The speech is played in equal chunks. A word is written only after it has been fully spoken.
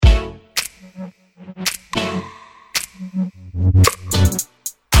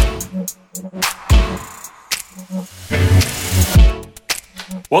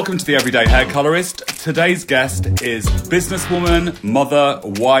Welcome to the Everyday Hair Colorist. Today's guest is businesswoman, mother,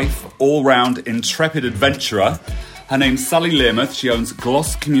 wife, all-round intrepid adventurer. Her name's Sally Learmonth. She owns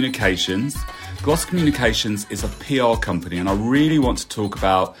Gloss Communications. Gloss Communications is a PR company, and I really want to talk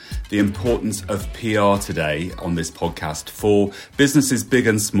about the importance of PR today on this podcast for businesses big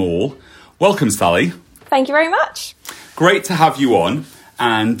and small. Welcome, Sally. Thank you very much. Great to have you on.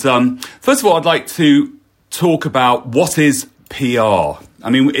 And first of all, I'd like to talk about what is PR. I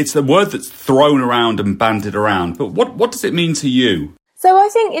mean, it's a word that's thrown around and bandied around, but what does it mean to you? So I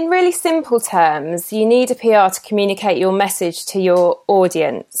think in really simple terms, you need a PR to communicate your message to your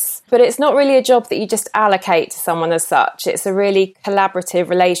audience. But it's not really a job that you just allocate to someone as such. It's a really collaborative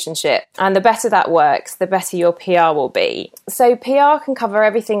relationship. And the better that works, the better your PR will be. So PR can cover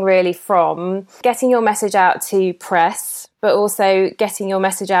everything really from getting your message out to press, but also getting your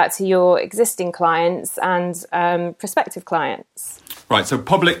message out to your existing clients and prospective clients. Right, so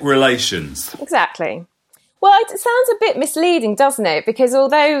public relations. Exactly. Well, it sounds a bit misleading, doesn't it? Because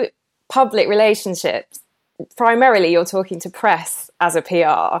although public relationships, primarily you're talking to press as a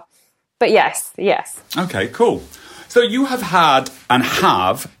PR. But yes. Okay, cool. So you have had and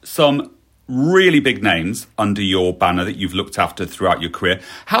have some really big names under your banner that you've looked after throughout your career.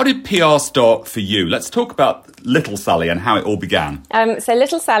 How did PR start for you? Let's talk about Little Sally and how it all began. So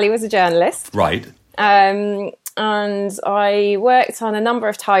Little Sally was a journalist. Right. And I worked on a number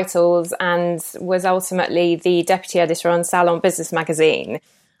of titles and was ultimately the deputy editor on Salon Business magazine.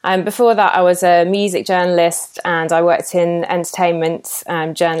 Before that, I was a music journalist and I worked in entertainment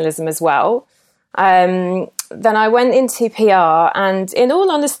journalism as well. Then I went into PR, and in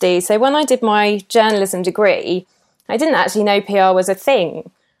all honesty, so when I did my journalism degree, I didn't actually know PR was a thing.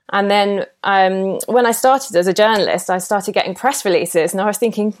 And then when I started as a journalist, I started getting press releases, and I was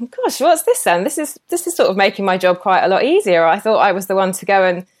thinking, gosh, what's this then? This is sort of making my job quite a lot easier. I thought I was the one to go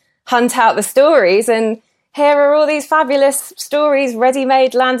and hunt out the stories, and here are all these fabulous stories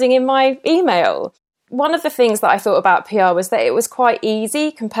ready-made landing in my email. One of the things that I thought about PR was that it was quite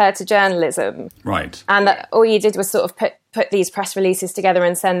easy compared to journalism. Right. And that all you did was sort of put these press releases together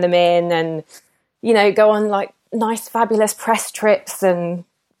and send them in and, you know, go on like nice, fabulous press trips and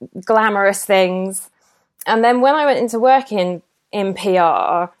glamorous things. And then when I went into working in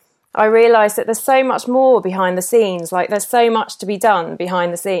PR, I realised that there's so much more behind the scenes. Like there's so much to be done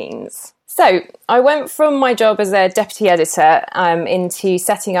behind the scenes. So I went from my job as a deputy editor into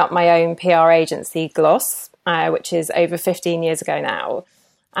setting up my own PR agency, Gloss, which is over 15 years ago now.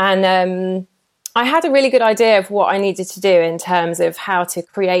 And I had a really good idea of what I needed to do in terms of how to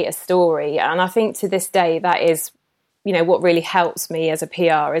create a story. And I think to this day, that is, you know, what really helps me as a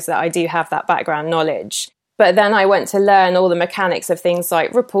PR is that I do have that background knowledge. But then I went to learn all the mechanics of things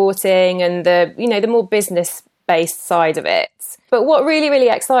like reporting and the more business-based side of it. But what really, really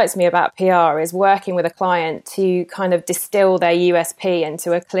excites me about PR is working with a client to kind of distill their USP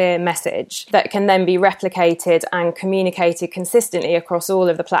into a clear message that can then be replicated and communicated consistently across all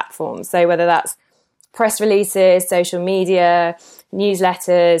of the platforms. So whether that's press releases, social media,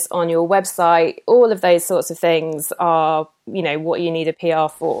 newsletters, on your website, all of those sorts of things are, you know, what you need a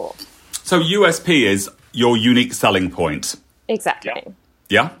PR for. So USP is your unique selling point. Exactly.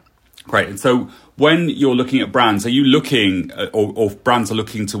 Yeah? Great. And so when you're looking at brands, are you looking, or brands are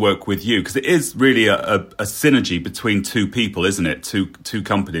looking to work with you? Because it is really a synergy between two people, isn't it? Two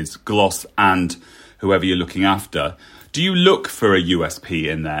companies, Gloss and whoever you're looking after. Do you look for a USP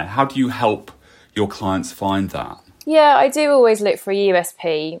in there? How do you help your clients find that? Yeah, I do always look for a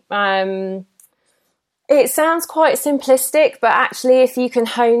USP. It sounds quite simplistic, but actually if you can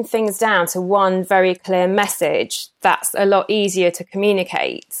hone things down to one very clear message, that's a lot easier to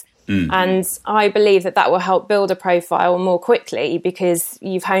communicate. And I believe that will help build a profile more quickly because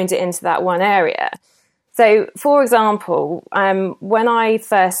you've honed it into that one area. So, for example, when I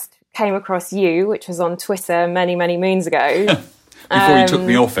first came across you, which was on Twitter many, many moons ago. Before you took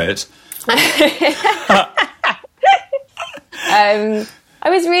me off it. I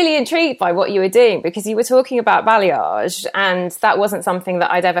was really intrigued by what you were doing because you were talking about balayage, and that wasn't something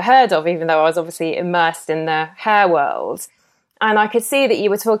that I'd ever heard of, even though I was obviously immersed in the hair world. And I could see that you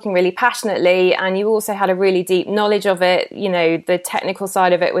were talking really passionately, and you also had a really deep knowledge of it. You know, the technical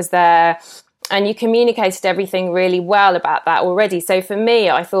side of it was there, and you communicated everything really well about that already. So for me,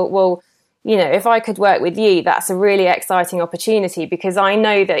 I thought, well, you know, if I could work with you, that's a really exciting opportunity because I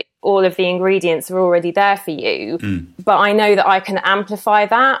know that all of the ingredients are already there for you, but I know that I can amplify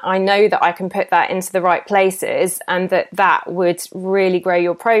that. I know that I can put that into the right places and that would really grow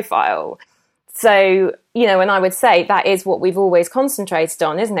your profile. So, you know, and I would say that is what we've always concentrated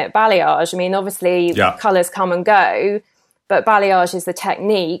on, isn't it? Balayage. I mean, obviously colours come and go, but balayage is the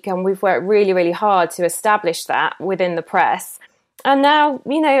technique, and we've worked really, really hard to establish that within the press. And now,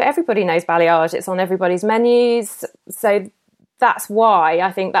 everybody knows balayage. It's on everybody's menus. So that's why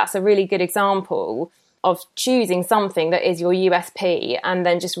I think that's a really good example of choosing something that is your USP and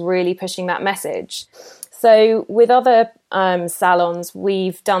then just really pushing that message. So with other salons,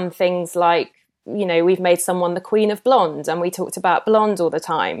 we've done things like, we've made someone the queen of blonde, and we talked about blonde all the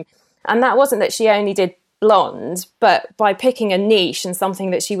time. And that wasn't that she only did blonde, but by picking a niche and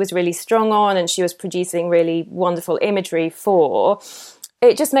something that she was really strong on and she was producing really wonderful imagery for,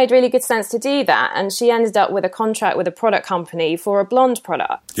 it just made really good sense to do that. And she ended up with a contract with a product company for a blonde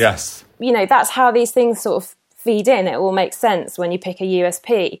product. Yes. That's how these things sort of feed in. It all makes sense when you pick a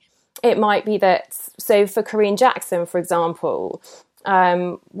USP. It might be that, so for Corinne Jackson, for example,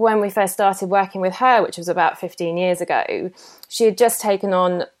 when we first started working with her, which was about 15 years ago, she had just taken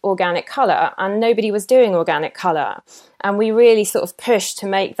on organic colour and nobody was doing organic colour. And we really sort of pushed to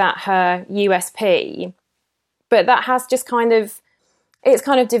make that her USP. But that has just it's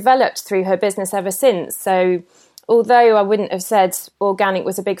kind of developed through her business ever since. So although I wouldn't have said organic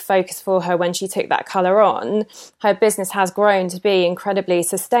was a big focus for her when she took that colour on, her business has grown to be incredibly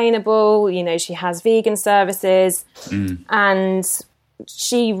sustainable. She has vegan services and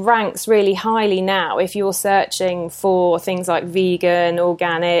she ranks really highly now if you're searching for things like vegan,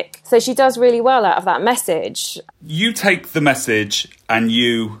 organic. So she does really well out of that message. You take the message and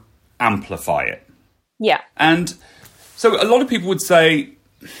you amplify it. Yeah. And so a lot of people would say,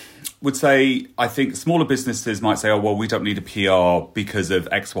 I think smaller businesses might say, oh, well, we don't need a PR because of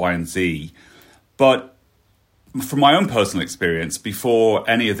X, Y, and Z. But from my own personal experience, before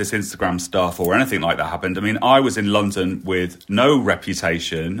any of this Instagram stuff or anything like that happened, I was in London with no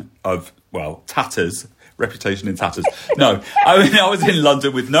reputation of, tatters. Reputation in tatters. No, I was in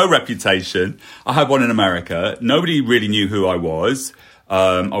London with no reputation. I had one in America. Nobody really knew who I was.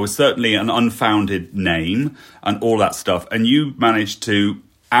 I was certainly an unfounded name and all that stuff. And you managed to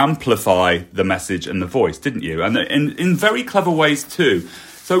amplify the message and the voice, didn't you? And in very clever ways too.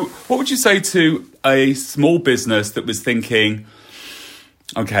 So what would you say to a small business that was thinking,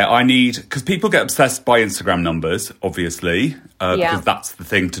 okay, because people get obsessed by Instagram numbers, obviously, because that's the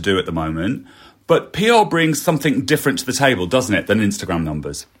thing to do at the moment. But PR brings something different to the table, doesn't it, than Instagram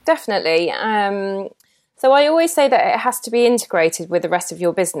numbers? Definitely. So I always say that it has to be integrated with the rest of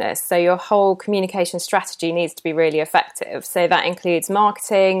your business. So your whole communication strategy needs to be really effective. So that includes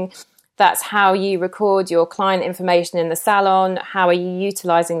marketing. That's how you record your client information in the salon. How are you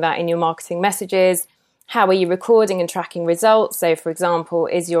utilising that in your marketing messages? How are you recording and tracking results? So, for example,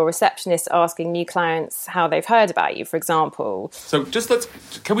 is your receptionist asking new clients how they've heard about you, for example? So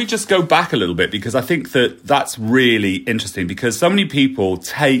can we just go back a little bit? Because I think that's really interesting, because so many people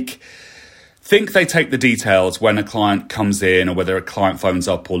think they take the details when a client comes in or whether a client phones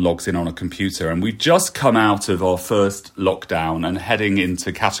up or logs in on a computer. And we've just come out of our first lockdown and heading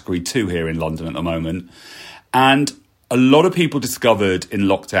into category 2 here in London at the moment. And a lot of people discovered in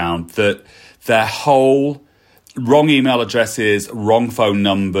lockdown that their whole wrong email addresses, wrong phone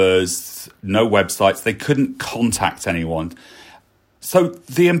numbers, no websites, they couldn't contact anyone. So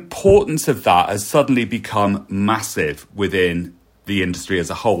the importance of that has suddenly become massive within the industry as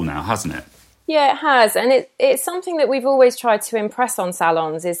a whole now, hasn't it? Yeah, it has. And it's something that we've always tried to impress on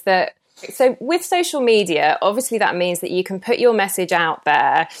salons is that, so with social media, obviously that means that you can put your message out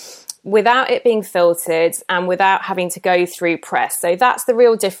there without it being filtered and without having to go through press. So that's the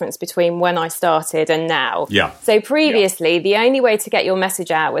real difference between when I started and now. Yeah. So previously, the only way to get your message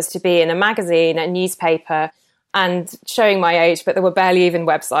out was to be in a magazine, a newspaper, and showing my age, but there were barely even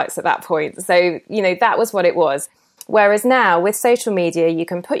websites at that point. So, that was what it was. Whereas now with social media, you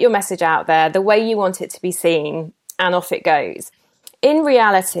can put your message out there the way you want it to be seen and off it goes. In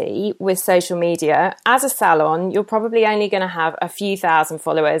reality, with social media, as a salon, you're probably only going to have a few thousand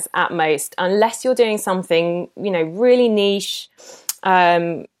followers at most, unless you're doing something, really niche,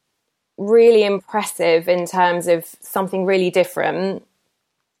 really impressive in terms of something really different.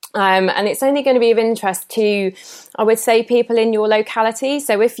 And it's only going to be of interest to, I would say, people in your locality.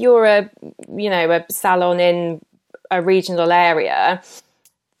 So if you're a salon in a regional area,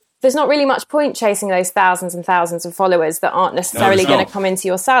 there's not really much point chasing those thousands and thousands of followers that aren't necessarily going to come into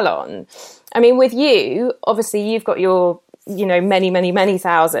your salon. I mean, with you, obviously you've got your, many, many, many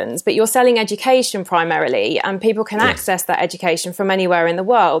thousands, but you're selling education primarily, and people can access that education from anywhere in the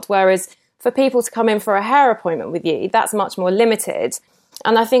world. Whereas for people to come in for a hair appointment with you, that's much more limited.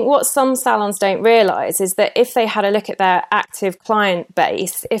 And I think what some salons don't realise is that if they had a look at their active client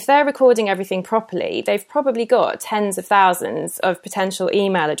base, if they're recording everything properly, they've probably got tens of thousands of potential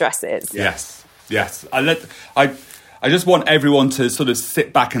email addresses. Yes. I I just want everyone to sort of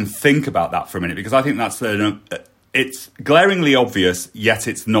sit back and think about that for a minute, because I think it's glaringly obvious, yet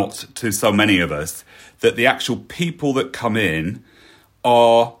it's not to so many of us, that the actual people that come in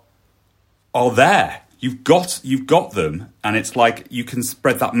are there. You've got them, and it's like you can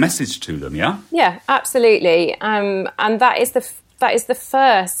spread that message to them. Yeah, absolutely. And that is the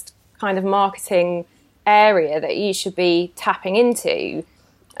first kind of marketing area that you should be tapping into.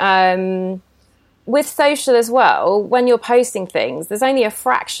 With social as well, when you're posting things, there's only a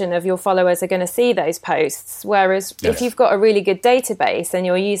fraction of your followers are going to see those posts. Whereas if you've got a really good database and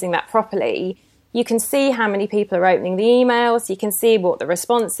you're using that properly, you can see how many people are opening the emails. You can see what the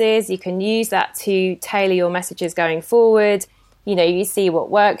response is. You can use that to tailor your messages going forward. You see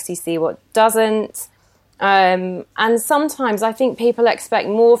what works, you see what doesn't. And sometimes I think people expect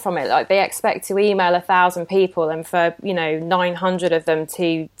more from it. Like they expect to email 1,000 people and for, 900 of them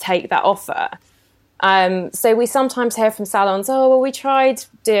to take that offer. So we sometimes hear from salons, oh, well, we tried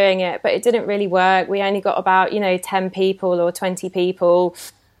doing it, but it didn't really work. We only got about, 10 people or 20 people.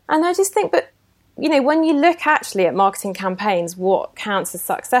 And I just think, but, when you look actually at marketing campaigns, what counts as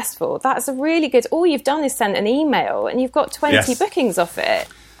successful, that's a really good, all you've done is send an email and you've got 20 bookings off it.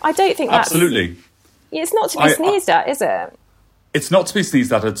 I don't think that's... Absolutely. It's not to be sneezed at, is it? It's not to be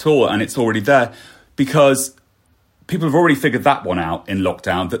sneezed at all, and it's already there, because people have already figured that one out in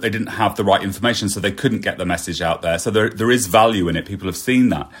lockdown, that they didn't have the right information, so they couldn't get the message out there. So there is value in it. People have seen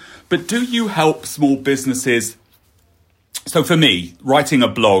that. But do you help small businesses? So for me, writing a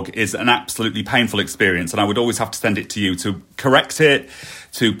blog is an absolutely painful experience, and I would always have to send it to you to correct it,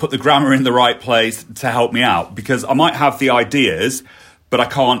 to put the grammar in the right place, to help me out, because I might have the ideas, but I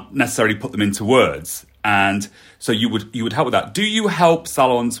can't necessarily put them into words. And so you would help with that. Do you help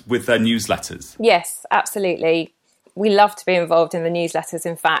salons with their newsletters? Yes, absolutely. We love to be involved in the newsletters,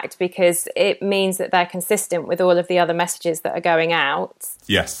 in fact, because it means that they're consistent with all of the other messages that are going out.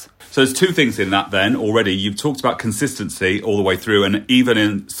 Yes. So there's two things in that then already. You've talked about consistency all the way through, and even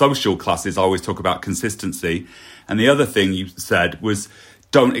in social classes, I always talk about consistency. And the other thing you said was,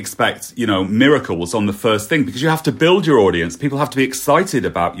 don't expect, miracles on the first thing, because you have to build your audience. People have to be excited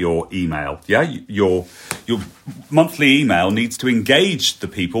about your email. Yeah, your monthly email needs to engage the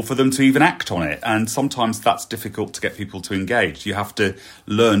people for them to even act on it. And sometimes that's difficult to get people to engage. You have to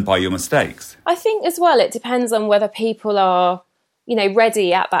learn by your mistakes. I think as well, it depends on whether people are,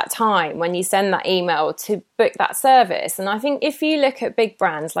 ready at that time when you send that email to book that service. And I think if you look at big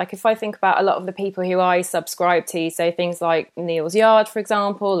brands, like if I think about a lot of the people who I subscribe to, so things like Neal's Yard, for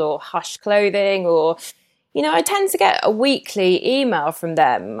example, or Hush Clothing, or, I tend to get a weekly email from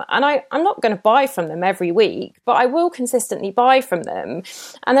them. And I'm not going to buy from them every week, but I will consistently buy from them.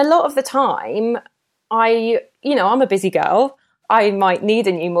 And a lot of the time, I'm a busy girl. I might need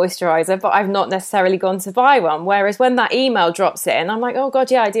a new moisturiser, but I've not necessarily gone to buy one. Whereas when that email drops in, I'm like, oh God,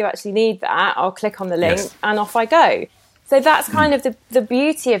 yeah, I do actually need that. I'll click on the link and off I go. So that's kind of the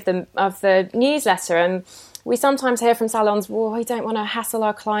beauty of the newsletter. And we sometimes hear from salons, well, we don't want to hassle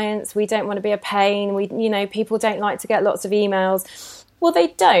our clients. We don't want to be a pain. People don't like to get lots of emails. Well, they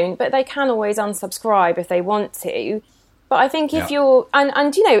don't, but they can always unsubscribe if they want to. But I think if you're,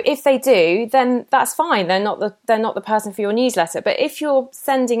 and if they do, then that's fine. They're not the person for your newsletter. But if you're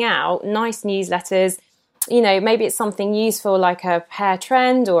sending out nice newsletters, maybe it's something useful like a hair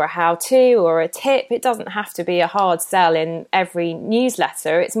trend or a how-to or a tip. It doesn't have to be a hard sell in every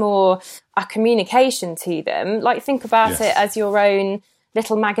newsletter. It's more a communication to them. Like think about it as your own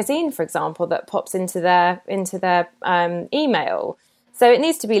little magazine, for example, that pops into their email. So it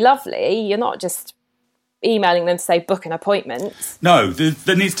needs to be lovely. You're not just emailing them to say book an appointment. No,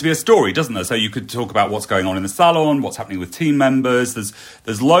 there needs to be a story, doesn't there? So you could talk about what's going on in the salon, what's happening with team members.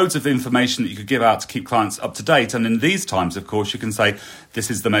 There's loads of information that you could give out to keep clients up to date. And in these times, of course, you can say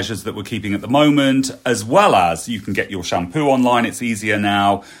this is the measures that we're keeping at the moment, as well as you can get your shampoo online. It's easier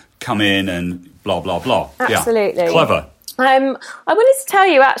now. Come in and blah, blah, blah. Absolutely. Yeah. Clever. I wanted to tell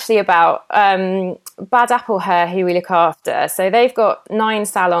you actually about Bad Apple Hair, who we look after. So they've got 9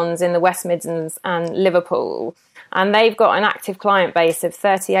 salons in the West Midlands and Liverpool, and they've got an active client base of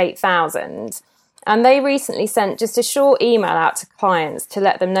 38,000. And they recently sent just a short email out to clients to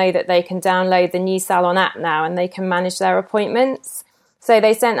let them know that they can download the new salon app now and they can manage their appointments. So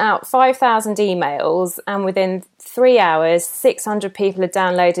they sent out 5,000 emails, and within 3 hours, 600 people had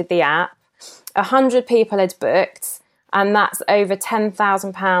downloaded the app, 100 people had booked, and that's over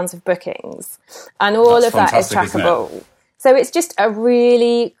 £10,000 of bookings. And all of that is trackable. So it's just a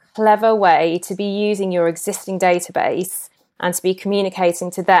really clever way to be using your existing database and to be communicating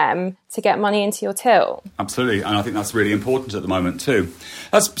to them to get money into your till. Absolutely, and I think that's really important at the moment too.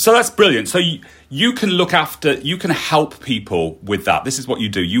 That's brilliant. So you can you can help people with that. This is what you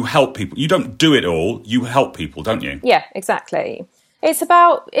do. You help people. You don't do it all. You help people, don't you? Yeah, exactly.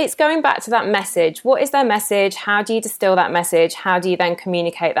 It's going back to that message. What is their message? How do you distill that message? How do you then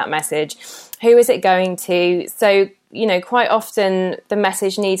communicate that message? Who is it going to? So, quite often the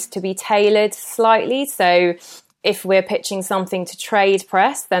message needs to be tailored slightly. So if we're pitching something to trade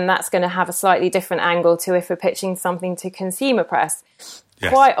press, then that's going to have a slightly different angle to if we're pitching something to consumer press.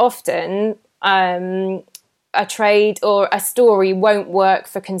 Yes. Quite often, a trade or a story won't work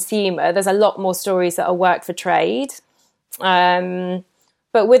for consumer. There's a lot more stories that will work for trade.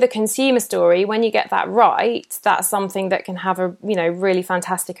 But with a consumer story, when you get that right, that's something that can have a really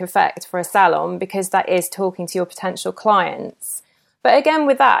fantastic effect for a salon, because that is talking to your potential clients. But again,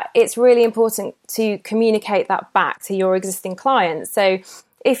 with that, it's really important to communicate that back to your existing clients. So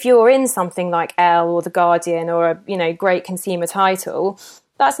if you're in something like Elle or The Guardian or a great consumer title,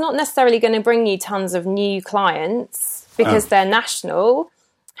 that's not necessarily going to bring you tons of new clients because they're national.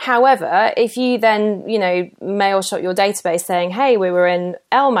 However, if you then, mail shot your database saying, hey, we were in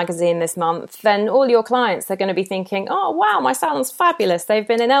Elle magazine this month, then all your clients are going to be thinking, oh, wow, my salon's fabulous. They've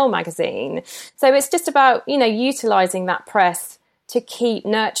been in Elle magazine. So it's just about, utilising that press to keep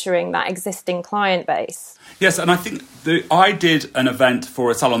nurturing that existing client base. Yes, and I think I did an event for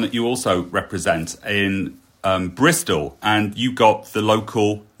a salon that you also represent in Bristol, and you got the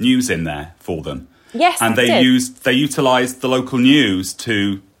local news in there for them. Yes, and they utilised the local news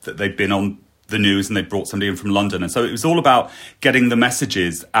that they'd been on the news, and they brought somebody in from London. And so it was all about getting the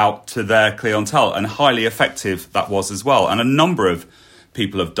messages out to their clientele, and highly effective that was as well. And a number of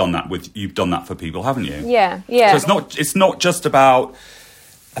people have done that you've done that for people, haven't you? Yeah. So it's not just about,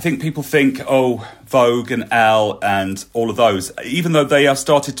 I think people think, Vogue and Elle and all of those, even though they have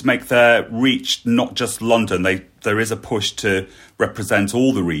started to make their reach not just London, there is a push to represent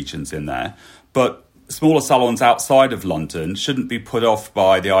all the regions in there. But smaller salons outside of London shouldn't be put off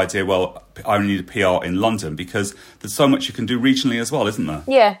by the idea, well, I only need a PR in London, because there's so much you can do regionally as well, isn't there?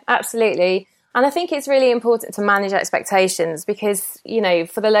 Yeah, absolutely. And I think it's really important to manage expectations, because,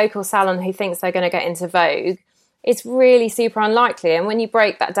 for the local salon who thinks they're going to get into Vogue, it's really super unlikely. And when you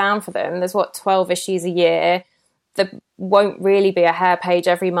break that down for them, there's 12 issues a year. There won't really be a hair page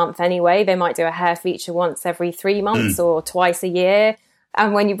every month anyway. They might do a hair feature once every 3 months or twice a year.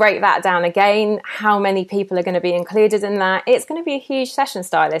 And when you break that down again, how many people are going to be included in that? It's going to be a huge session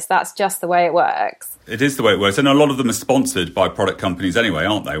stylist. That's just the way it works. It is the way it works. And a lot of them are sponsored by product companies anyway,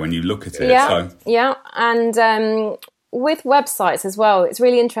 aren't they, when you look at it? Yeah. And with websites as well, it's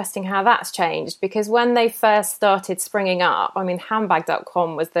really interesting how that's changed, because when they first started springing up,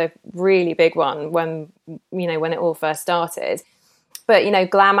 handbag.com was the really big one when it all first started. But,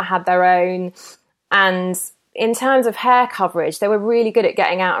 Glamour had their own, and in terms of hair coverage, they were really good at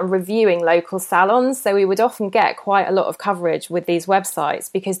getting out and reviewing local salons. So we would often get quite a lot of coverage with these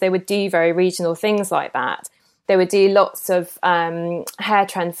websites, because they would do very regional things like that. They would do lots of hair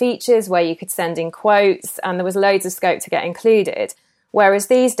trend features where you could send in quotes, and there was loads of scope to get included. Whereas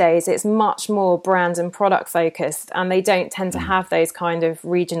these days, it's much more brand and product focused, and they don't tend to have those kind of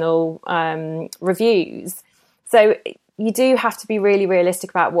regional reviews. So you do have to be really realistic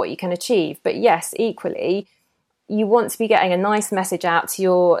about what you can achieve. But yes, equally, you want to be getting a nice message out to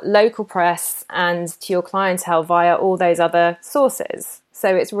your local press and to your clientele via all those other sources.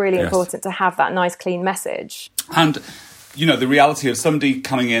 So it's really important to have that nice, clean message. And, the reality of somebody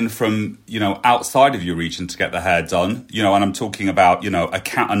coming in from, outside of your region to get their hair done, and I'm talking about,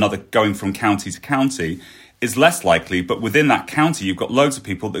 another going from county to county is less likely. But within that county, you've got loads of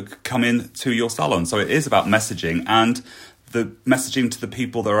people that come in to your salon. So it is about messaging, and the messaging to the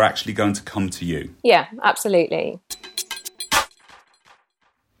people that are actually going to come to you. Yeah, absolutely.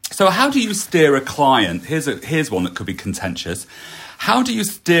 So how do you steer a client? Here's one that could be contentious. How do you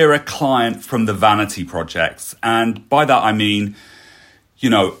steer a client from the vanity projects? And by that, I mean,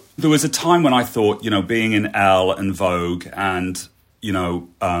 there was a time when I thought, being in Elle and Vogue and,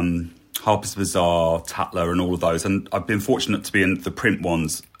 Harper's Bazaar, Tatler and all of those, and I've been fortunate to be in the print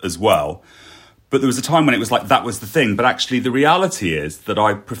ones as well. But there was a time when it was like that was the thing. But actually, the reality is that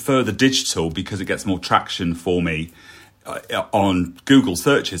I prefer the digital because it gets more traction for me on Google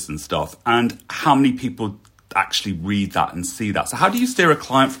searches and stuff. And how many people actually read that and see that? So how do you steer a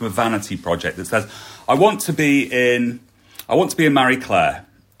client from a vanity project that says, I want to be in Marie Claire.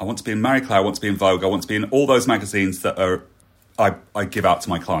 I want to be in Marie Claire. I want to be in Vogue. I want to be in all those magazines that I give out to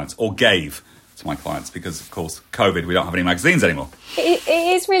my clients, or gave to my clients, because of course COVID, we don't have any magazines anymore. It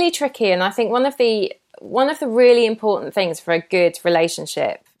is really tricky, and I think one of the one of the really important things for a good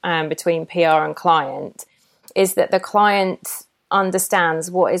relationship between PR and client is that the client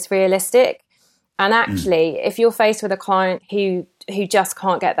understands what is realistic. And actually, if you're faced with a client who just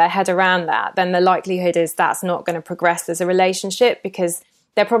can't get their head around that, then the likelihood is that's not going to progress as a relationship, because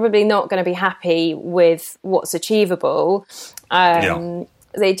they're probably not going to be happy with what's achievable.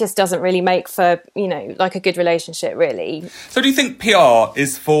 It just doesn't really make for, like a good relationship, really. So do you think PR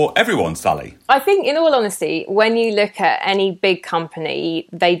is for everyone, Sally? I think, in all honesty, when you look at any big company,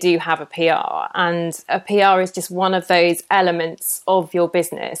 they do have a PR. And a PR is just one of those elements of your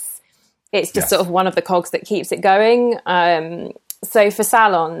business. It's just sort of one of the cogs that keeps it going. So for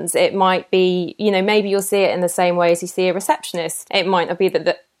salons, it might be, maybe you'll see it in the same way as you see a receptionist. It might not be that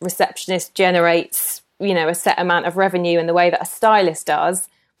the receptionist generates a set amount of revenue in the way that a stylist does,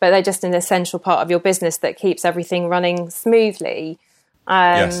 but they're just an essential part of your business that keeps everything running smoothly.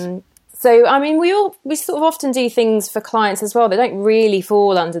 So, I mean, we sort of often do things for clients as well that don't really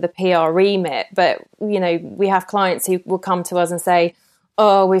fall under the PR remit, but, we have clients who will come to us and say,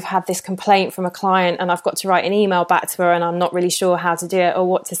 oh, we've had this complaint from a client and I've got to write an email back to her and I'm not really sure how to do it or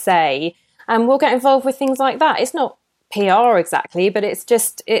what to say. And we'll get involved with things like that. It's not PR exactly, but it's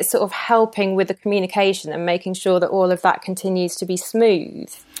sort of helping with the communication and making sure that all of that continues to be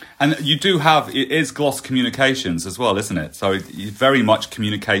smooth. And you do it is Gloss Communications as well, isn't it? So very much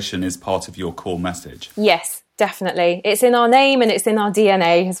communication is part of your core message. Yes, definitely. It's in our name and it's in our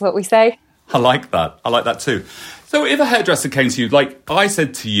DNA, is what we say. I like that too. So if a hairdresser came to you, like I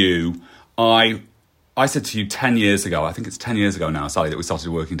said to you, I said to you 10 years ago, I think it's 10 years ago now, Sally, that we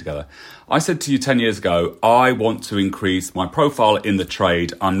started working together. I said to you 10 years ago, I want to increase my profile in the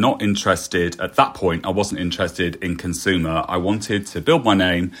trade. I'm not interested, at that point, I wasn't interested in consumer. I wanted to build my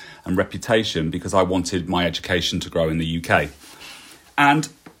name and reputation because I wanted my education to grow in the UK. And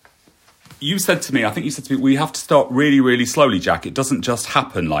you said to me, we have to start really, really slowly, Jack. It doesn't just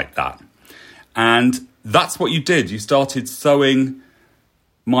happen like that. And that's what you did. You started sowing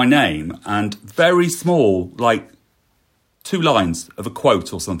my name and very small, like 2 lines of a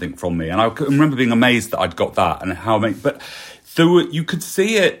quote or something from me. And I remember being amazed that I'd got that and but you could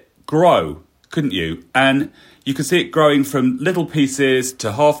see it grow, couldn't you? And you could see it growing from little pieces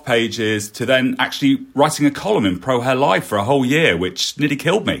to half pages to then actually writing a column in Pro Hair Live for a whole year, which nearly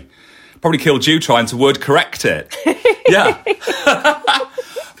killed me. Probably killed you trying to word correct it. Yeah.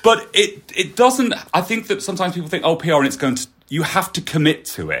 But it doesn't, I think that sometimes people think, PR and it's going to, you have to commit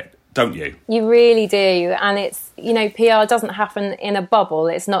to it, don't you? You really do. And it's, PR doesn't happen in a bubble.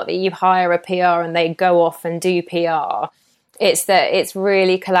 It's not that you hire a PR and they go off and do PR. It's that it's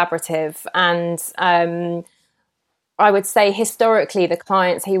really collaborative. And I would say historically, the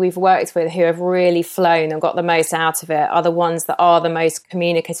clients who we've worked with who have really flown and got the most out of it are the ones that are the most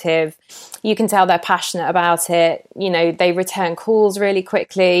communicative. You can tell they're passionate about it. They return calls really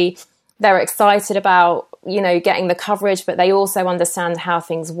quickly. They're excited about, getting the coverage, but they also understand how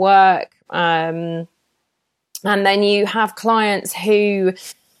things work. And then you have clients who,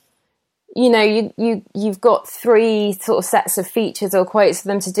 you've got 3 sort of sets of features or quotes for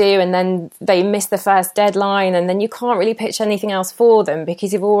them to do, and then they miss the first deadline, and then you can't really pitch anything else for them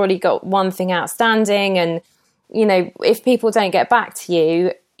because you've already got one thing outstanding. And, if people don't get back to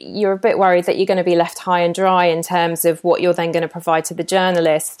you, you're a bit worried that you're going to be left high and dry in terms of what you're then going to provide to the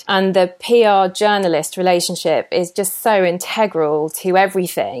journalist. And the PR journalist relationship is just so integral to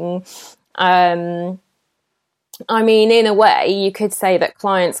everything. I mean, in a way, you could say that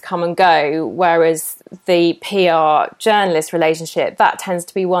clients come and go, whereas the PR journalist relationship, that tends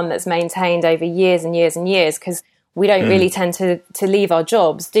to be one that's maintained over years and years and years, because we don't really tend to leave our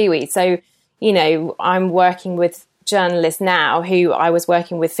jobs, do we? So, I'm working with journalists now who I was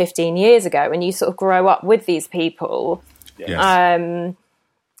working with 15 years ago, and you sort of grow up with these people. Yes.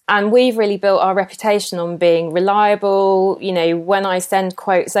 And we've really built our reputation on being reliable. When I send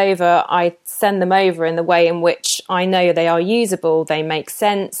quotes over, I send them over in the way in which I know they are usable. They make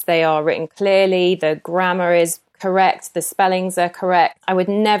sense. They are written clearly. The grammar is correct. The spellings are correct. I would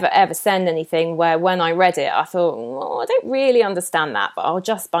never, ever send anything where when I read it, I thought, I don't really understand that, but I'll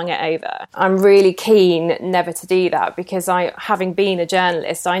just bung it over. I'm really keen never to do that because having been a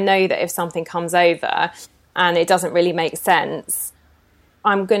journalist, I know that if something comes over and it doesn't really make sense,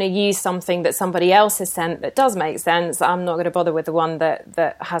 I'm going to use something that somebody else has sent that does make sense. I'm not going to bother with the one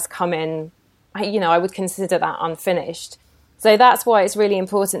that has come in. I would consider that unfinished. So that's why it's really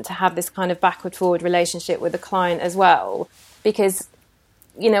important to have this kind of backward forward relationship with the client as well, because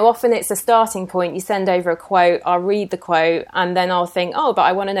often it's a starting point. You send over a quote, I'll read the quote, and then I'll think, oh, but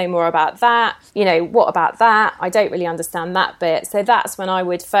I want to know more about that. What about that? I don't really understand that bit. So that's when I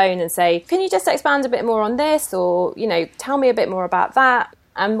would phone and say, can you just expand a bit more on this? Or, tell me a bit more about that.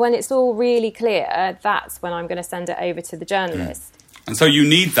 And when it's all really clear, that's when I'm going to send it over to the journalist. And so you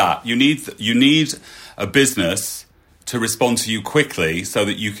need that. You need a business to respond to you quickly so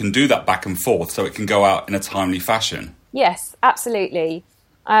that you can do that back and forth so it can go out in a timely fashion. Yes, absolutely.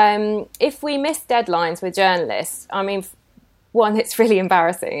 If we miss deadlines with journalists, one, it's really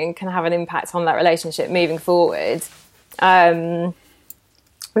embarrassing and can have an impact on that relationship moving forward.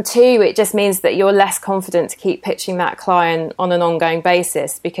 And two, it just means that you're less confident to keep pitching that client on an ongoing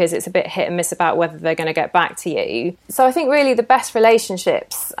basis because it's a bit hit and miss about whether they're going to get back to you. So I think really the best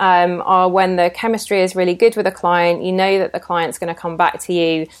relationships are when the chemistry is really good with a client, you know that the client's going to come back to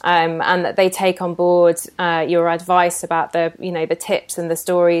you and that they take on board your advice about the tips and the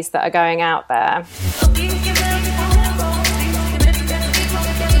stories that are going out there.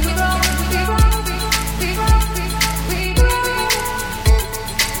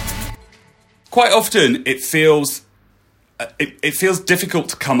 Quite often it feels difficult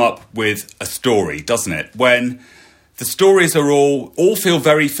to come up with a story, doesn't it? When the stories are all feel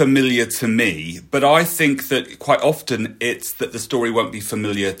very familiar to me, but I think that quite often it's that the story won't be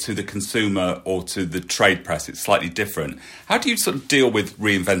familiar to the consumer or to the trade press. It's slightly different. How do you sort of deal with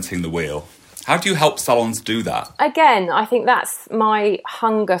reinventing the wheel? How do you help salons do that? Again, I think that's my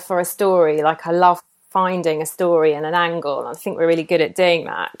hunger for a story. Like, I love finding a story and an angle. And I think we're really good at doing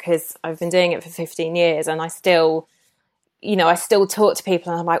that because I've been doing it for 15 years and I still talk to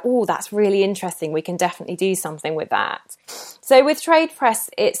people and I'm like, oh, that's really interesting. We can definitely do something with that. So with trade press,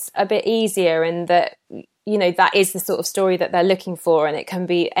 it's a bit easier in that, that is the sort of story that they're looking for. And it can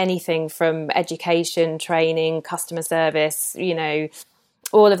be anything from education, training, customer service,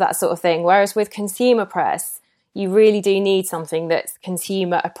 all of that sort of thing. Whereas with consumer press, you really do need something that's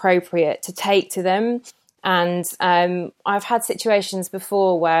consumer appropriate to take to them. And I've had situations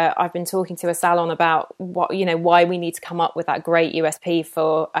before where I've been talking to a salon about why we need to come up with that great USP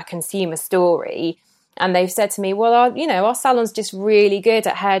for a consumer story. And they've said to me, well, our salon's just really good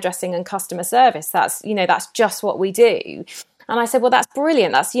at hairdressing and customer service. That's just what we do. And I said, well, that's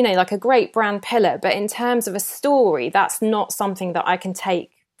brilliant. That's, like a great brand pillar. But in terms of a story, that's not something that I can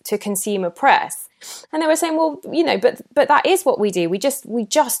take to consumer press. And they were saying, well, but that is what we do. We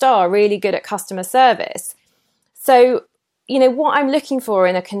just are really good at customer service. So, what I'm looking for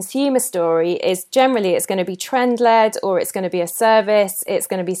in a consumer story is generally it's going to be trend led, or it's going to be a service. It's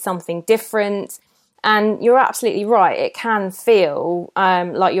going to be something different. And you're absolutely right. It can feel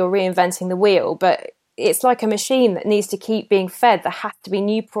like you're reinventing the wheel, but it's like a machine that needs to keep being fed. There has to be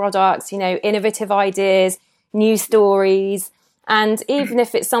new products, innovative ideas, new stories. And even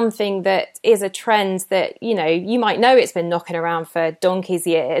if it's something that is a trend that, you might know it's been knocking around for donkey's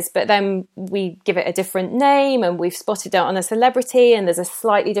years, but then we give it a different name and we've spotted it on a celebrity and there's a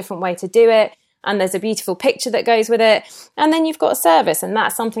slightly different way to do it. And there's a beautiful picture that goes with it. And then you've got a service, and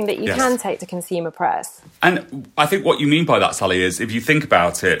that's something that you can take to consumer press. And I think what you mean by that, Sally, is if you think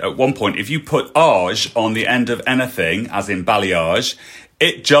about it, at one point, if you put age on the end of anything, as in balayage,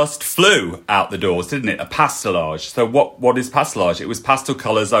 it just flew out the doors, didn't it? A pastelage. So what is pastelage? It was pastel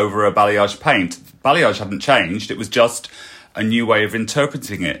colours over a balayage paint. Balayage hadn't changed. It was just a new way of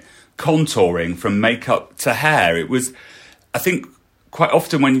interpreting it. Contouring from makeup to hair. It was, I think, quite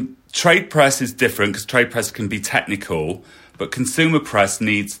often when trade press is different, because trade press can be technical, but consumer press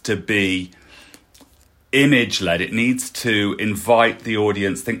needs to be image-led. It needs to invite the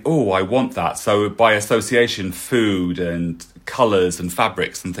audience, think, oh, I want that. So by association, food and colours and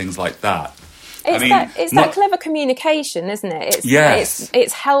fabrics and things like that. It's that clever communication, isn't it?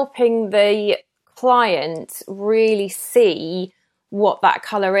 It's helping the client really see what that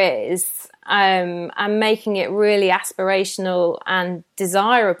colour is and making it really aspirational and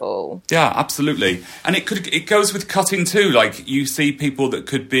desirable. Yeah, absolutely. And it goes with cutting too. Like, you see people that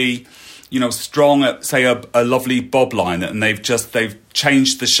could be, strong at, say, a lovely bob line, and they've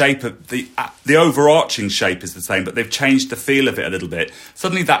changed the shape of the overarching shape is the same, but they've changed the feel of it a little bit.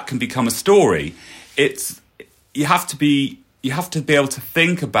 Suddenly that can become a story. You have to be able to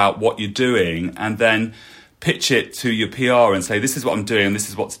think about what you're doing and then pitch it to your PR and say, this is what I'm doing and this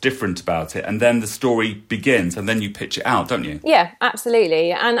is what's different about it. And then the story begins and then you pitch it out, don't you? Yeah,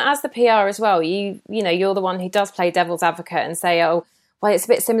 absolutely. And as the PR as well, you're the one who does play devil's advocate and say, oh, well, it's a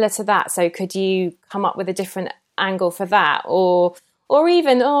bit similar to that. So could you come up with a different angle for that? Or Or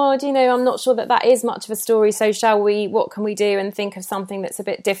even, oh, do you know, I'm not sure that is much of a story. So what can we do and think of something that's a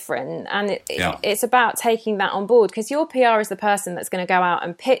bit different? And it's about taking that on board, because your PR is the person that's going to go out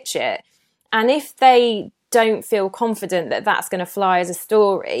and pitch it. And if they don't feel confident that that's going to fly as a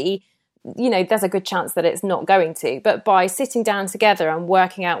story, you know, there's a good chance that it's not going to. But by sitting down together and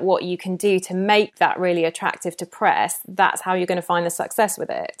working out what you can do to make that really attractive to press, that's how you're going to find the success with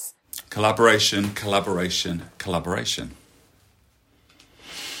it. Collaboration, collaboration, collaboration.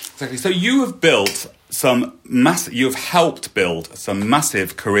 Exactly. So you have built you have helped build some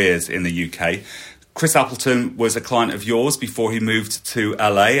massive careers in the UK. Chris Appleton was a client of yours before he moved to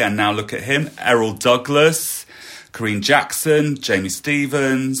LA, and now look at him. Errol Douglas, Corinne Jackson, Jamie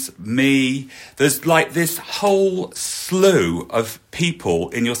Stevens, me. There's like this whole slew of people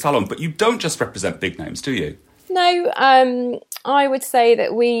in your salon, but you don't just represent big names, do you? No, I would say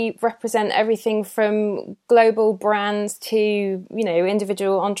that we represent everything from global brands to, you know,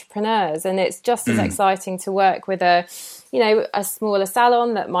 individual entrepreneurs. And it's just as exciting to work with a smaller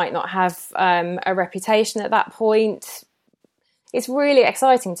salon that might not have a reputation at that point. It's really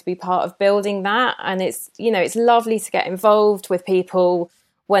exciting to be part of building that. And it's lovely to get involved with people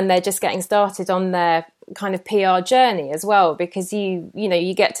when they're just getting started on their kind of PR journey as well, because you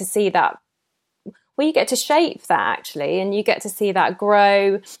get to see that. Well, you get to shape that actually, and you get to see that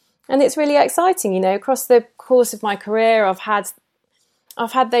grow, and it's really exciting. You know, across the course of my career, I've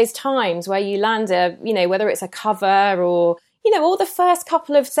had those times where you land whether it's a cover or, you know, all the first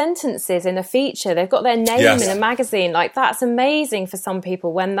couple of sentences in a feature, they've got their name in a magazine. Like, that's amazing for some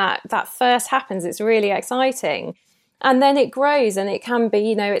people when that first happens. It's really exciting. And then it grows, and it can be,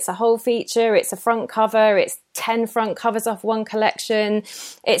 you know, it's a whole feature, it's a front cover, it's 10 front covers off one collection,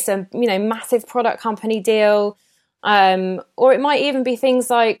 it's a, you know, massive product company deal. Or it might even be things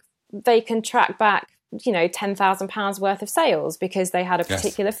like they can track back, you know, £10,000 worth of sales because they had a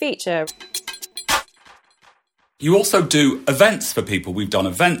particular feature. You also do events for people. We've done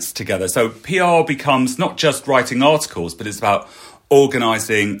events together. So PR becomes not just writing articles, but it's about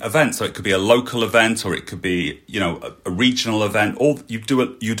organising events. So it could be a local event, or it could be, you know, a regional event. Or you do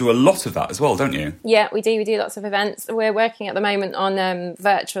a lot of that as well, don't you? Yeah, we do. We do lots of events. We're working at the moment on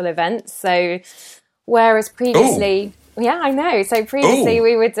virtual events. So whereas previously, yeah, I know. So previously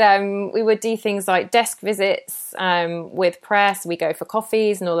we would do things like desk visits with press. We go for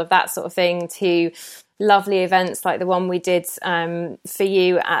coffees and all of that sort of thing, to lovely events like the one we did for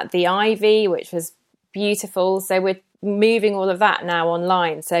you at the Ivy, which was beautiful. So we're moving all of that now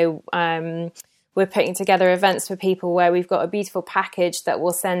online. So we're putting together events for people where we've got a beautiful package that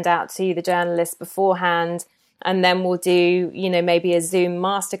we'll send out to the journalists beforehand, and then we'll do, you know, maybe a Zoom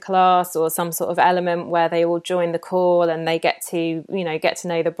masterclass or some sort of element where they all join the call and they get to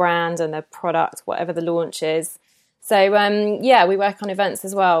know the brand and the product, whatever the launch is. So we work on events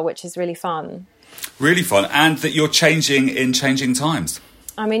as well, which is really fun. Really fun, and that you're changing in changing times.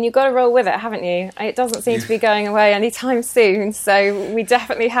 I mean, you've got to roll with it, haven't you? It doesn't seem to be going away anytime soon, so we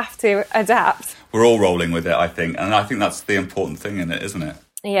definitely have to adapt. We're all rolling with it, I think, and I think that's the important thing in it, isn't it?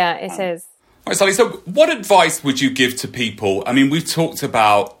 Yeah, it is. All right, Sally, so what advice would you give to people? I mean, we've talked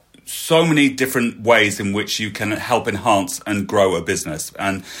about so many different ways in which you can help enhance and grow a business,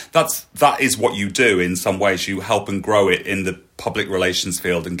 and that is what you do. In some ways, you help and grow it in the public relations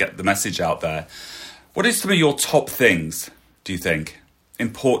field and get the message out there. What is some of your top things, do you think?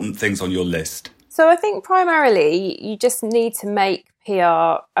 Important things on your list? So I think primarily you just need to make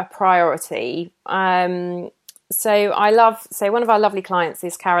PR a priority. So one of our lovely clients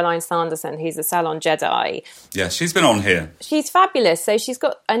is Caroline Sanderson, who's a salon Jedi. Yeah, she's been on here. She's fabulous. So she's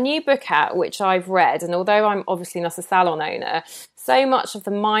got a new book out, which I've read. And although I'm obviously not a salon owner, so much of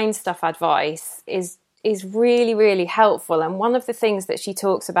the mind stuff advice is really, really helpful. And one of the things that she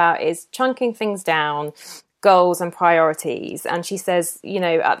talks about is chunking things down, goals and priorities. And she says, you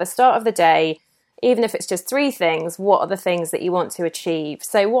know, at the start of the day, even if it's just 3 things, what are the things that you want to achieve?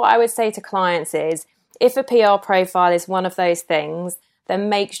 So what I would say to clients is, if a PR profile is one of those things, then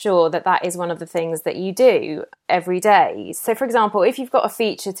make sure that is one of the things that you do every day. So for example, if you've got a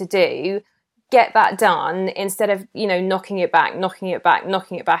feature to do, get that done instead of, you know, knocking it back.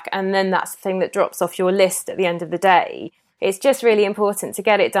 And then that's the thing that drops off your list at the end of the day. It's just really important to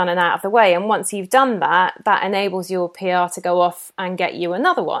get it done and out of the way. And once you've done that, that enables your PR to go off and get you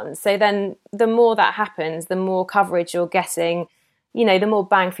another one. So then the more that happens, the more coverage you're getting, you know, the more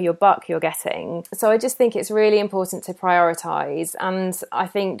bang for your buck you're getting. So I just think it's really important to prioritise. And I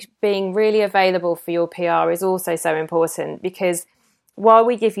think being really available for your PR is also so important, because while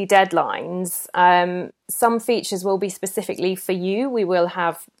we give you deadlines, some features will be specifically for you. We will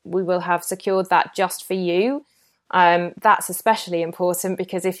have secured that just for you. That's especially important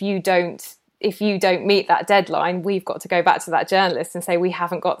because if you don't meet that deadline, we've got to go back to that journalist and say we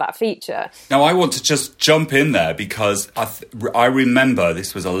haven't got that feature. Now, I want to just jump in there because I remember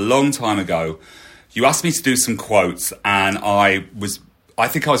this was a long time ago. You asked me to do some quotes, and I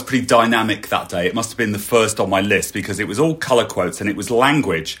think I was pretty dynamic that day. It must have been the first on my list because it was all colour quotes and it was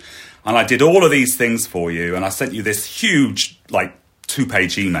language. And I did all of these things for you, and I sent you this huge,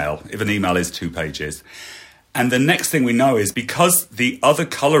 2-page email, if an email is 2 pages. And the next thing we know is because the other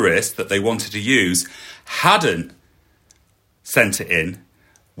colorist that they wanted to use hadn't sent it in,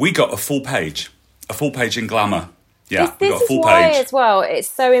 we got a full page in Glamour. Yeah, we got a full page. This is why as well, it's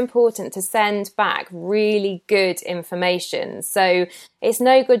so important to send back really good information. So it's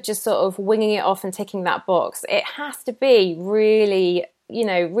no good just sort of winging it off and ticking that box. It has to be really,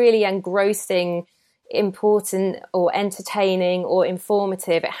 really engrossing, important or entertaining or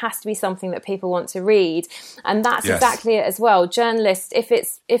informative. It has to be something that people want to read, and that's exactly it as well. Journalists, if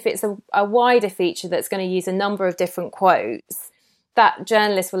it's a wider feature that's going to use a number of different quotes, that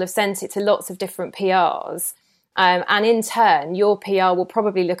journalist will have sent it to lots of different PRs, and in turn your PR will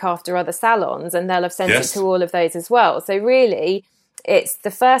probably look after other salons and they'll have sent it to all of those as well. So really, it's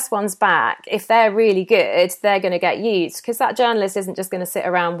the first ones back. If they're really good, they're going to get used because that journalist isn't just going to sit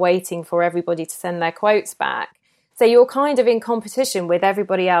around waiting for everybody to send their quotes back. So you're kind of in competition with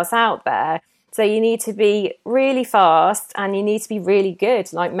everybody else out there. So you need to be really fast and you need to be really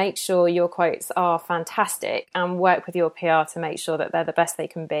good. Make sure your quotes are fantastic and work with your PR to make sure that they're the best they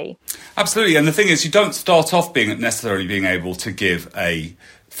can be. Absolutely. And the thing is, you don't start off necessarily being able to give a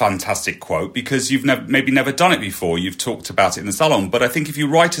fantastic quote because you've maybe never done it before. You've talked about it in the salon. But I think if you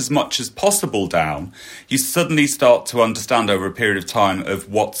write as much as possible down, you suddenly start to understand over a period of time of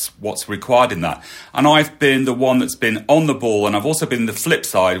what's required in that. And I've been the one that's been on the ball, and I've also been the flip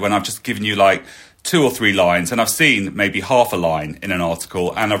side when I've just given you 2 or 3 lines, and I've seen maybe half a line in an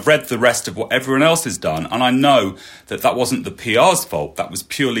article, and I've read the rest of what everyone else has done, and I know that wasn't the PR's fault. That was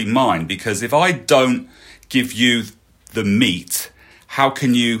purely mine, because if I don't give you the meat, how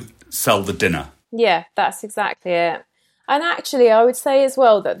can you sell the dinner? Yeah, that's exactly it. And actually, I would say as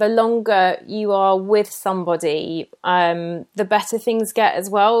well that the longer you are with somebody, the better things get as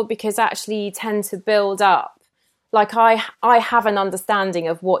well, because actually you tend to build up. I have an understanding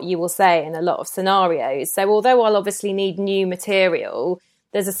of what you will say in a lot of scenarios. So although I'll obviously need new material,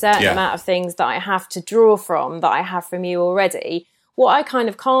 there's a certain amount of things that I have to draw from that I have from you already. What I kind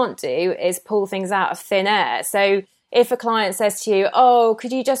of can't do is pull things out of thin air. So if a client says to you, oh,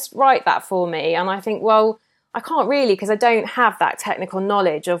 could you just write that for me? And I think, well, I can't really because I don't have that technical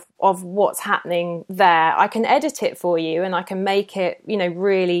knowledge of what's happening there. I can edit it for you and I can make it,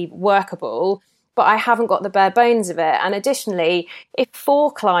 really workable, but I haven't got the bare bones of it. And additionally, if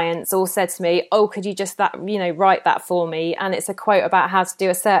 4 clients all said to me, oh, could you just write that for me? And it's a quote about how to do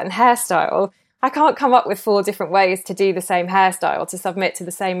a certain hairstyle, I can't come up with 4 different ways to do the same hairstyle to submit to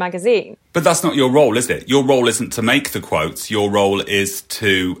the same magazine. But that's not your role, is it? Your role isn't to make the quotes. Your role is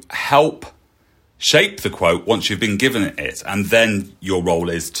to help shape the quote once you've been given it. And then your role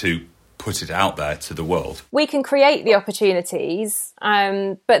is to put it out there to the world. We can create the opportunities,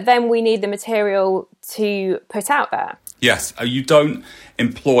 but then we need the material to put out there. Yes, you don't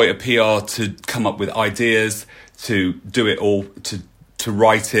employ a PR to come up with ideas, to do it all, to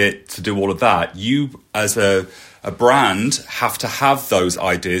write it, to do all of that. You, as a brand, have to have those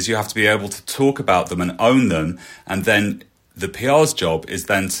ideas. You have to be able to talk about them and own them. And then the PR's job is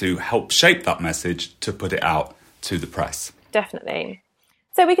then to help shape that message to put it out to the press. Definitely.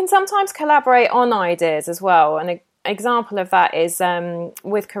 So we can sometimes collaborate on ideas as well. An example of that is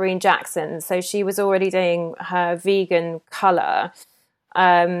with Corinne Jackson. So she was already doing her vegan colour.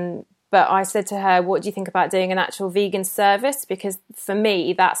 But I said to her, what do you think about doing an actual vegan service? Because for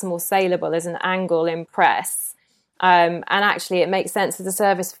me, that's more saleable as an angle in press. And actually, it makes sense as a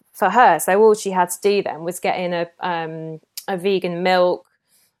service for her. So all she had to do then was get in a vegan milk,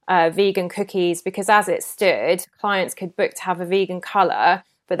 vegan cookies, because as it stood, clients could book to have a vegan colour,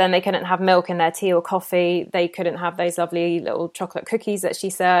 but then they couldn't have milk in their tea or coffee. They couldn't have those lovely little chocolate cookies that she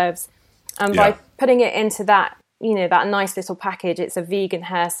serves. And by putting it into that, that nice little package, it's a vegan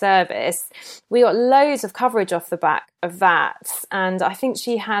hair service, we got loads of coverage off the back of that. And I think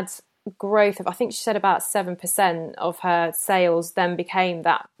she had growth of, I think she said about 7% of her sales then became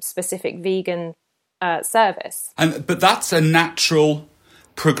that specific vegan service. But that's a natural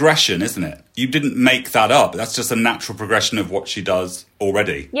progression, isn't it? You didn't make that up. That's just a natural progression of what she does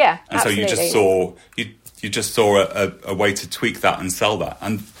already. Yeah, and absolutely. So you just saw a way to tweak that and sell that.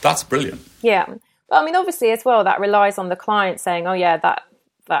 And that's brilliant. Yeah. I mean, obviously, as well, that relies on the client saying, oh, yeah,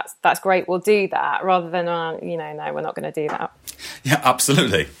 that's great, we'll do that, rather than, no, we're not going to do that. Yeah,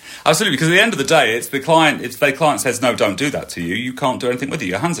 absolutely. Absolutely, because at the end of the day, it's the client, if the client says, no, don't do that to you, you can't do anything with it.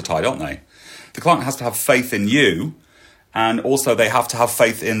 Your hands are tied, aren't they? The client has to have faith in you, and also they have to have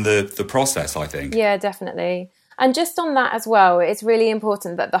faith in the process, I think. Yeah, definitely. And just on that as well, it's really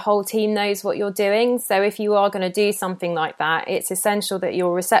important that the whole team knows what you're doing. So if you are going to do something like that, it's essential that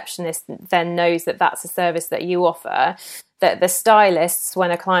your receptionist then knows that that's a service that you offer, that the stylists, when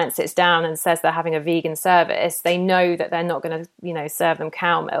a client sits down and says they're having a vegan service, they know that they're not going to, serve them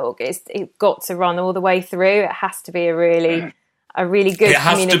cow milk. It's got to run all the way through. It has to be a really good communication. It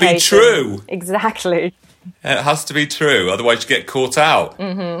has to be true. Exactly. It has to be true. Otherwise you get caught out.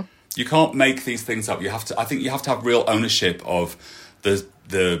 Mm-hmm. You can't make these things up. I think you have to have real ownership of the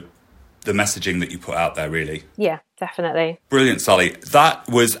messaging that you put out there, really. Yeah, definitely. Brilliant, Sally. That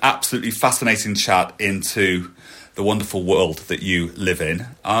was absolutely fascinating chat into the wonderful world that you live in.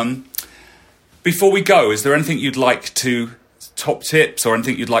 Before we go, is there anything you'd like to, top tips or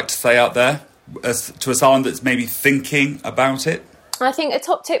anything you'd like to say out there to a salon that's maybe thinking about it? I think a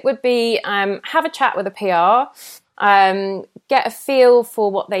top tip would be have a chat with a PR. Get a feel for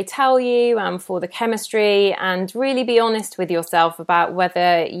what they tell you and for the chemistry, and really be honest with yourself about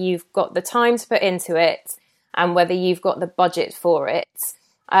whether you've got the time to put into it and whether you've got the budget for it.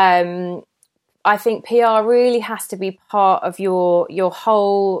 I think PR really has to be part of your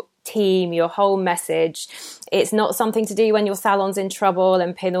whole team, your whole message. It's not something to do when your salon's in trouble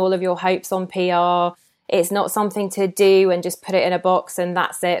and pin all of your hopes on PR. It's not something to do and just put it in a box and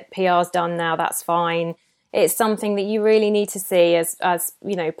that's it. PR's done now, that's fine. It's something that you really need to see as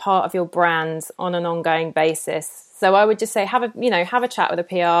part of your brand on an ongoing basis. So I would just say have a chat with a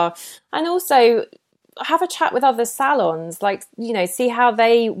PR, and also have a chat with other salons. See how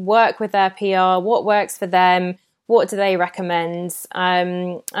they work with their PR, what works for them, what do they recommend,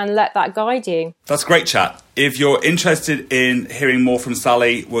 and let that guide you. That's a great chat. If you're interested in hearing more from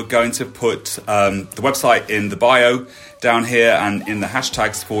Sally, we're going to put the website in the bio down here and in the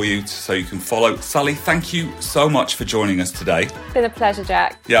hashtags for you so you can follow. Sally, thank you so much for joining us today. It's been a pleasure,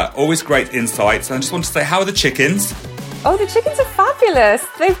 Jack. Yeah, always great insights. And I just want to say, how are the chickens? Oh, the chickens are fabulous.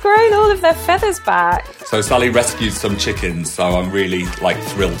 They've grown all of their feathers back. So Sally rescued some chickens, so I'm really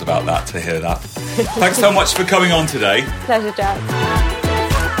thrilled about that, to hear that. Thanks so much for coming on today. Pleasure, Jack.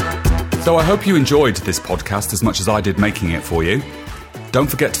 So I hope you enjoyed this podcast as much as I did making it for you. Don't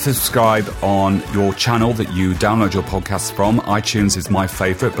forget to subscribe on your channel that you download your podcasts from. iTunes is my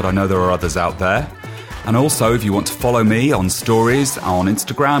favourite, but I know there are others out there. And also, if you want to follow me on stories on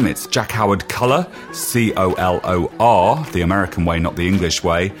Instagram, it's Jack Howard Colour, COLOR, the American way, not the English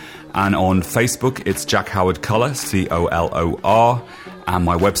way. And on Facebook, it's Jack Howard Colour, COLOR. And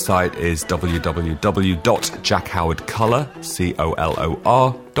my website is www.jackhowardcolour,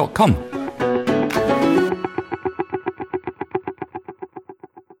 COLOR.com.